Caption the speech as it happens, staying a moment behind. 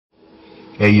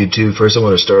Hey YouTube, first I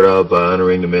want to start out by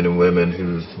honoring the men and women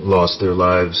who lost their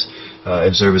lives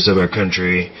in service of our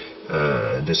country.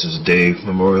 This is a day,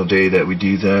 Memorial Day, that we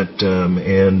do that,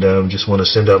 and just want to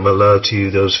send out my love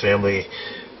to those family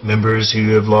members who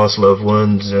have lost loved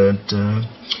ones, so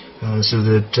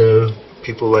that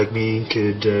people like me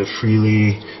could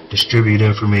freely distribute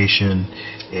information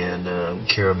and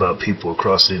care about people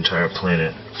across the entire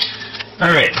planet.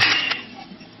 Alright,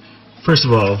 first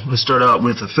of all, let's start out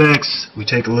with effects. We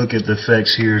take a look at the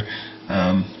effects here.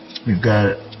 We've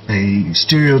got a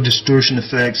stereo distortion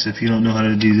effects. If you don't know how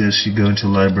to do this, you go into the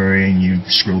library and you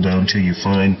scroll down until you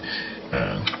find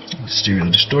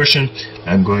stereo distortion.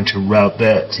 I'm going to route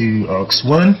that to aux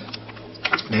 1,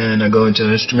 and I go into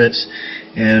instruments.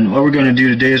 And what we're going to do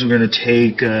today is we're going to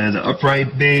take the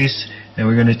upright bass, and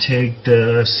we're going to take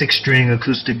the 6-string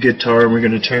acoustic guitar, and we're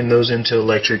going to turn those into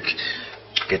electric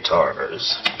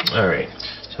guitars. Alright,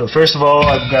 so first of all,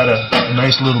 I've got a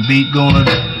nice little beat going.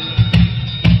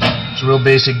 It's a real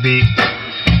basic beat,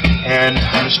 and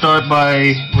I'm going to start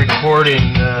by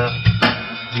recording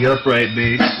the upright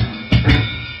bass.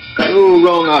 Oh,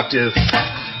 wrong octave.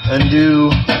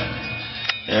 Undo.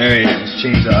 Alright, let's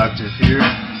change the octave here.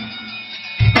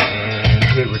 And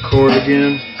hit record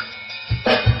again.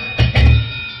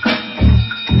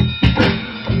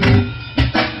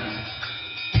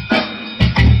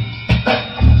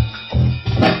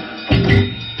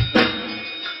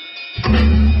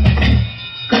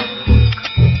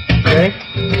 Okay?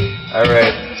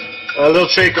 Alright. A little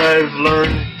trick I've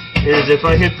learned is if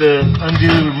I hit the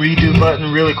undo redo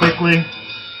button really quickly,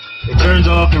 it turns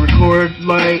off the record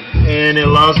light and it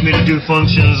allows me to do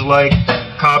functions like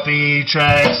copy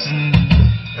tracks and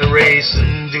erase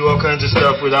and do all kinds of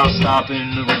stuff without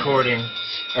stopping the recording.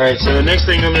 Alright, so the next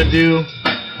thing I'm going to do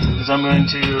is I'm going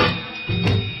to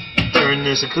turn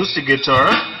this acoustic guitar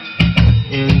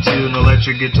into an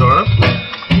electric guitar.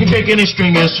 You can take any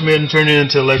string instrument and turn it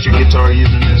into electric guitar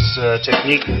using this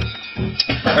technique.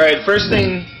 Alright, first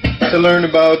thing to learn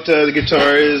about the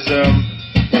guitar is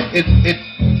it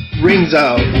rings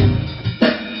out.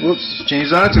 Whoops, change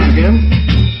the octave again.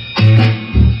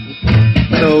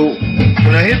 So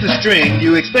when I hit the string,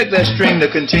 you expect that string to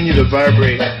continue to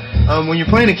vibrate. When you're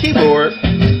playing a keyboard,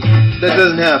 that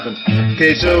doesn't happen.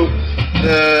 Okay, so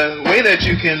the way that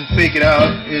you can fake it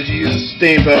out is you use a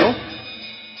sustain pedal.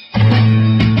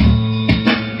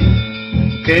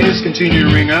 Okay, just continue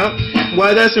to ring out.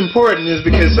 Why that's important is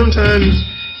because sometimes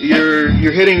you're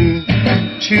hitting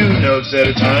 2 notes at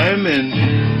a time, and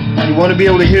you want to be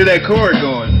able to hear that chord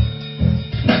going.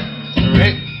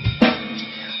 Alright?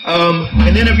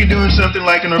 And then if you're doing something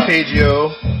like an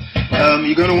arpeggio,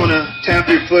 you're going to want to tap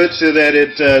your foot so that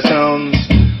it sounds,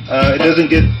 it doesn't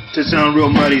get to sound real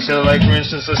muddy. So like for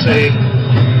instance, let's say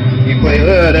you play,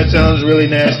 that sounds really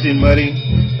nasty and muddy,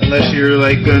 unless you're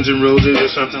like Guns N' Roses or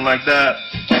something like that.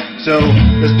 So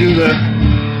let's do the,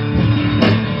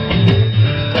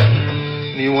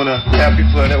 you want to tap your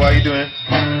foot while you're doing it.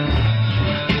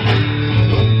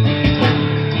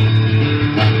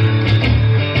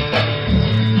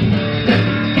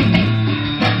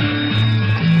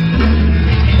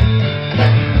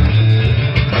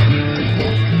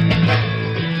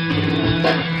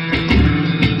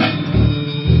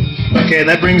 Okay,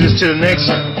 that brings us to the next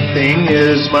thing,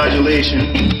 is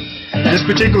modulation. This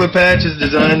particular patch is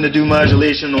designed to do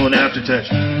modulation on aftertouch.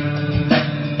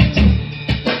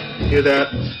 Hear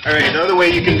that? Alright, another way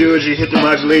you can do is you hit the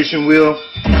modulation wheel.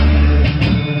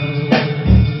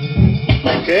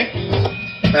 Okay?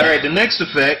 Alright, the next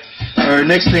effect, or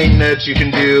next thing that you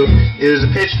can do is a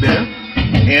pitch bend.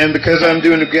 And because I'm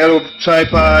doing a ghetto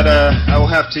tripod, I will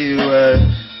have to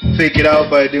fake it out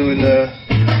by doing the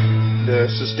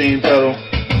sustain pedal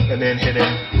and then hitting. I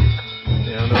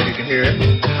don't know if you can hear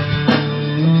it.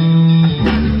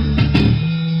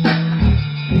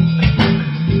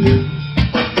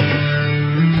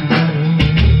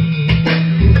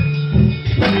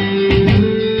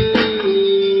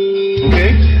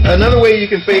 Another way you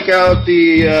can fake out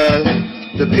the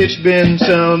pitch bend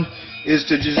sound is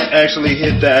to just actually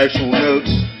hit the actual notes.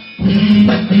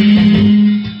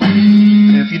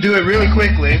 And if you do it really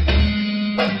quickly,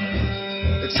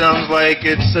 it sounds like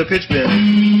it's a pitch bend.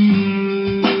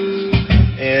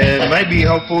 And it might be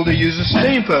helpful to use a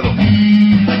sustain pedal.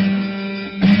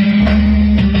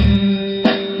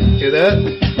 Hear that?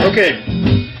 Okay.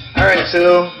 Alright,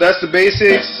 so that's the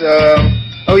basics.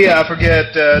 Oh yeah, I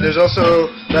forget, there's also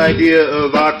the idea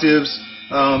of octaves,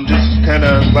 just kind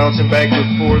of bouncing back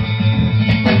and forth.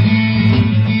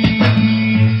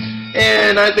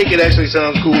 And I think it actually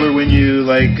sounds cooler when you,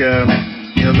 like,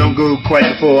 don't go quite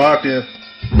the full octave.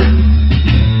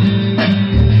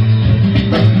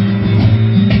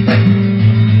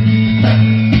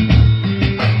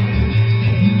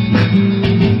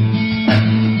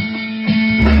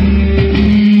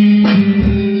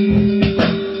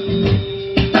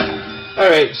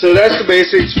 Alright, so that's the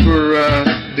basics for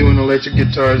doing electric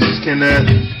guitars. This is Kenneth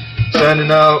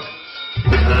signing out.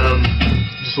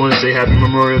 Just want to say happy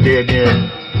Memorial Day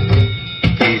again.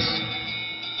 Peace.